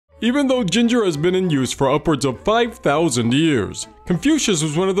Even though ginger has been in use for upwards of 5,000 years, Confucius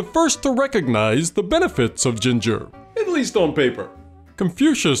was one of the first to recognize the benefits of ginger, at least on paper.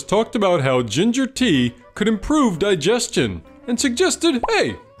 Confucius talked about how ginger tea could improve digestion and suggested,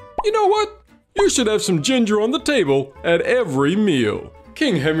 hey, you know what? You should have some ginger on the table at every meal.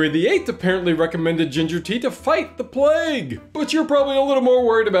 King Henry VIII apparently recommended ginger tea to fight the plague. But you're probably a little more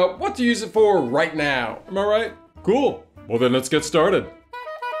worried about what to use it for right now. Am I right? Cool. Well then let's get started.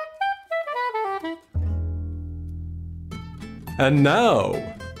 And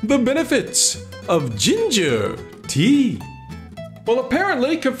now, the benefits of ginger tea. Well,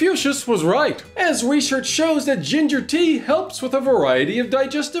 apparently Confucius was right, as research shows that ginger tea helps with a variety of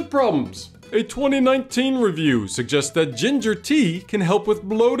digestive problems. A 2019 review suggests that ginger tea can help with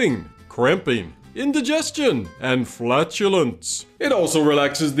bloating, cramping, indigestion, and flatulence. It also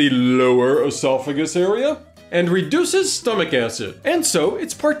relaxes the lower esophagus area and reduces stomach acid, and so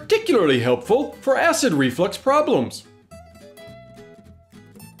it's particularly helpful for acid reflux problems.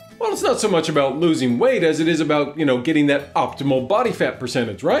 Well, it's not so much about losing weight as it is about, getting that optimal body fat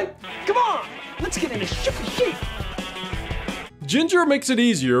percentage, right? Come on, let's get into shape. Ginger makes it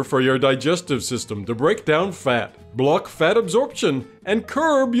easier for your digestive system to break down fat, block fat absorption, and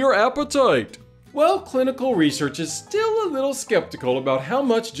curb your appetite. Well, clinical research is still a little skeptical about how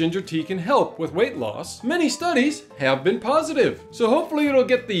much ginger tea can help with weight loss. Many studies have been positive, so hopefully it'll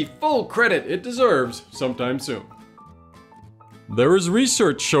get the full credit it deserves sometime soon. There is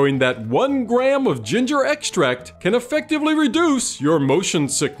research showing that 1 gram of ginger extract can effectively reduce your motion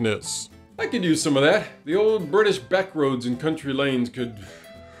sickness. I could use some of that. The old British back roads and country lanes could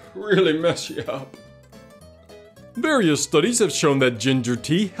really mess you up. Various studies have shown that ginger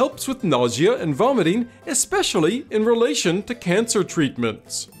tea helps with nausea and vomiting, especially in relation to cancer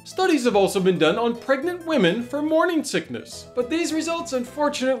treatments. Studies have also been done on pregnant women for morning sickness, but these results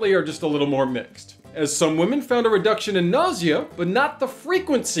unfortunately are just a little more mixed, as some women found a reduction in nausea, but not the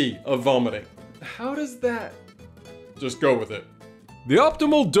frequency of vomiting. How does that? Just go with it. The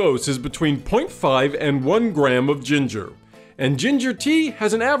optimal dose is between 0.5 and 1 gram of ginger, and ginger tea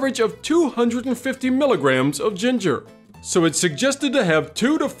has an average of 250 milligrams of ginger. So it's suggested to have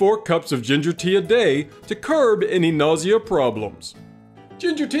 2 to 4 cups of ginger tea a day to curb any nausea problems.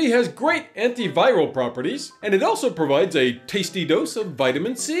 Ginger tea has great antiviral properties, and it also provides a tasty dose of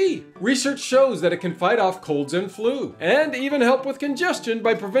vitamin C. Research shows that it can fight off colds and flu, and even help with congestion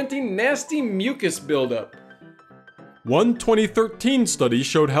by preventing nasty mucus buildup. One 2013 study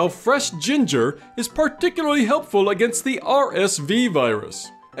showed how fresh ginger is particularly helpful against the RSV virus,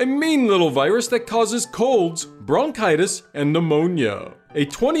 a mean little virus that causes colds, bronchitis, and pneumonia. A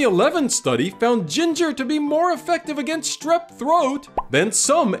 2011 study found ginger to be more effective against strep throat than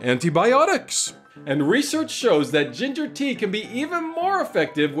some antibiotics. And research shows that ginger tea can be even more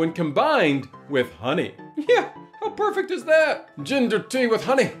effective when combined with honey. Yeah, how perfect is that? Ginger tea with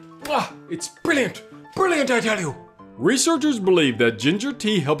honey. Ah, it's brilliant. Brilliant, I tell you. Researchers believe that ginger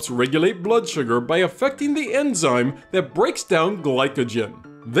tea helps regulate blood sugar by affecting the enzyme that breaks down glycogen,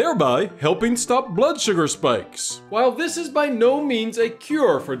 thereby helping stop blood sugar spikes. While this is by no means a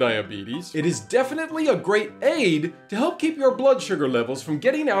cure for diabetes, it is definitely a great aid to help keep your blood sugar levels from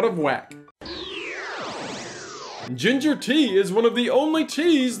getting out of whack. Ginger tea is one of the only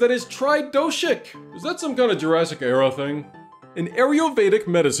teas that is tridoshic. Is that some kind of Jurassic Era thing? In Ayurvedic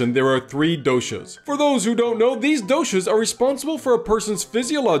medicine, there are 3 doshas. For those who don't know, these doshas are responsible for a person's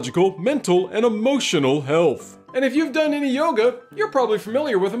physiological, mental, and emotional health. And if you've done any yoga, you're probably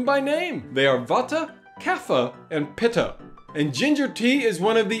familiar with them by name. They are Vata, Kapha, and Pitta. And ginger tea is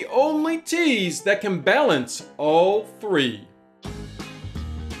one of the only teas that can balance all 3.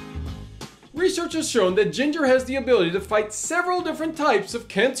 Research has shown that ginger has the ability to fight several different types of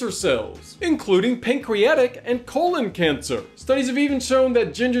cancer cells, including pancreatic and colon cancer. Studies have even shown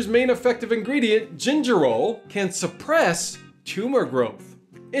that ginger's main effective ingredient, gingerol, can suppress tumor growth.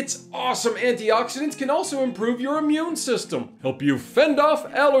 Its awesome antioxidants can also improve your immune system, help you fend off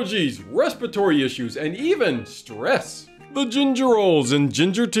allergies, respiratory issues, and even stress. The gingerols in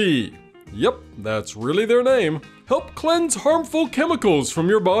ginger tea, yep, that's really their name, help cleanse harmful chemicals from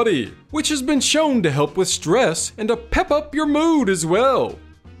your body, which has been shown to help with stress and to pep up your mood as well.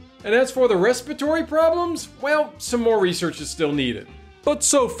 And as for the respiratory problems, well, some more research is still needed. But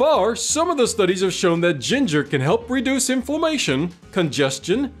so far, some of the studies have shown that ginger can help reduce inflammation,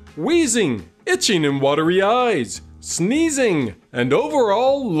 congestion, wheezing, itching and watery eyes, sneezing, and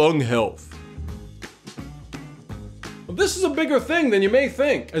overall lung health. This is a bigger thing than you may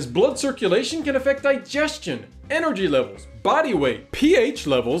think, as blood circulation can affect digestion, energy levels, body weight, pH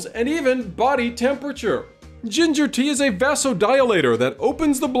levels, and even body temperature. Ginger tea is a vasodilator that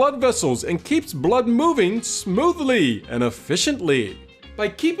opens the blood vessels and keeps blood moving smoothly and efficiently. By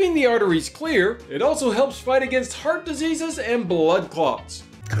keeping the arteries clear, it also helps fight against heart diseases and blood clots.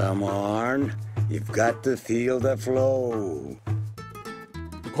 Come on, you've got to feel the flow.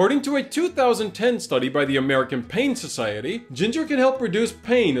 According to a 2010 study by the American Pain Society, ginger can help reduce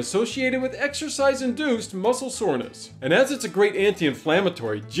pain associated with exercise-induced muscle soreness. And as it's a great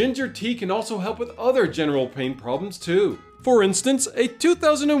anti-inflammatory, ginger tea can also help with other general pain problems too. For instance, a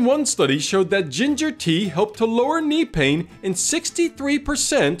 2001 study showed that ginger tea helped to lower knee pain in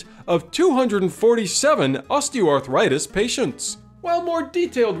 63% of 247 osteoarthritis patients. While more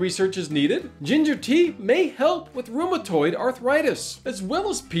detailed research is needed, ginger tea may help with rheumatoid arthritis, as well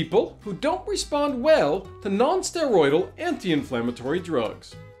as people who don't respond well to non-steroidal anti-inflammatory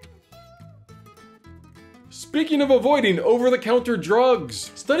drugs. Speaking of avoiding over-the-counter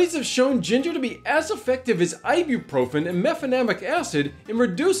drugs, studies have shown ginger to be as effective as ibuprofen and mefenamic acid in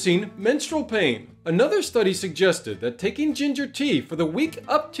reducing menstrual pain. Another study suggested that taking ginger tea for the week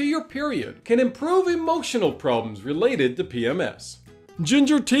up to your period can improve emotional problems related to PMS.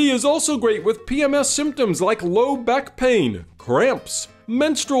 Ginger tea is also great with PMS symptoms like low back pain, cramps,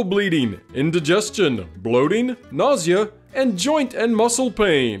 menstrual bleeding, indigestion, bloating, nausea, and joint and muscle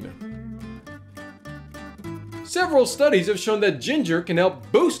pain. Several studies have shown that ginger can help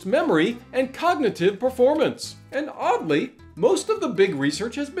boost memory and cognitive performance. And oddly, most of the big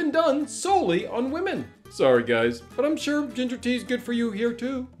research has been done solely on women. Sorry guys, but I'm sure ginger tea is good for you here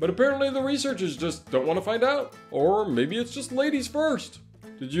too. But apparently the researchers just don't want to find out. Or maybe it's just ladies first.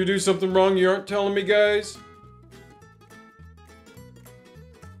 Did you do something wrong you aren't telling me, guys?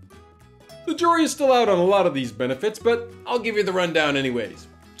 The jury is still out on a lot of these benefits, but I'll give you the rundown anyways,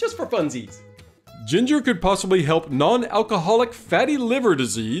 just for funsies. Ginger could possibly help non-alcoholic fatty liver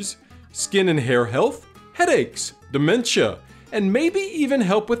disease, skin and hair health, headaches, dementia, and maybe even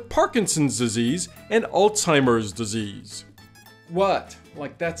help with Parkinson's disease and Alzheimer's disease. What?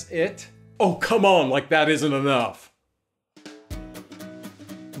 Like that's it? Oh, come on, like that isn't enough.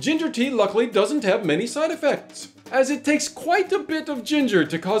 Ginger tea luckily doesn't have many side effects, as it takes quite a bit of ginger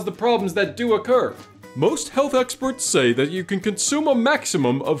to cause the problems that do occur. Most health experts say that you can consume a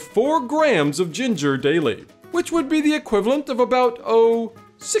maximum of 4 grams of ginger daily, which would be the equivalent of about,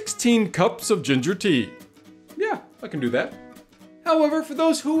 16 cups of ginger tea. Yeah, I can do that. However, for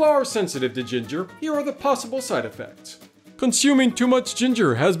those who are sensitive to ginger, here are the possible side effects. Consuming too much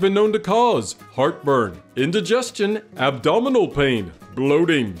ginger has been known to cause heartburn, indigestion, abdominal pain,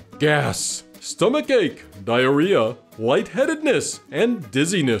 bloating, gas, stomach ache, diarrhea, lightheadedness, and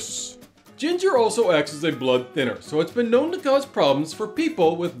dizziness. Ginger also acts as a blood thinner, so it's been known to cause problems for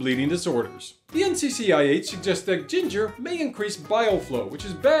people with bleeding disorders. The NCCIH suggests that ginger may increase bile flow, which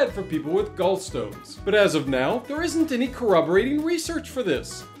is bad for people with gallstones. But as of now, there isn't any corroborating research for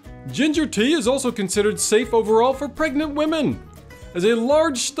this. Ginger tea is also considered safe overall for pregnant women, as a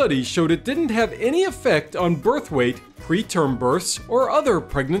large study showed it didn't have any effect on birth weight, preterm births, or other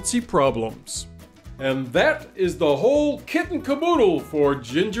pregnancy problems. And that is the whole kit and caboodle for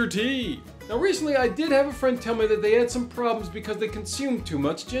ginger tea. Now recently I did have a friend tell me that they had some problems because they consumed too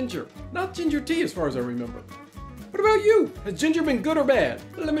much ginger. Not ginger tea as far as I remember. What about you? Has ginger been good or bad?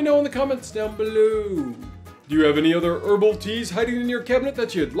 Let me know in the comments down below. Do you have any other herbal teas hiding in your cabinet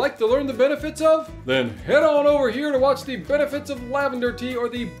that you'd like to learn the benefits of? Then head on over here to watch the benefits of lavender tea or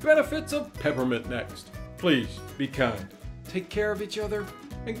the benefits of peppermint next. Please be kind, take care of each other,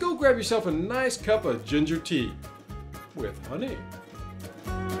 and go grab yourself a nice cup of ginger tea with honey.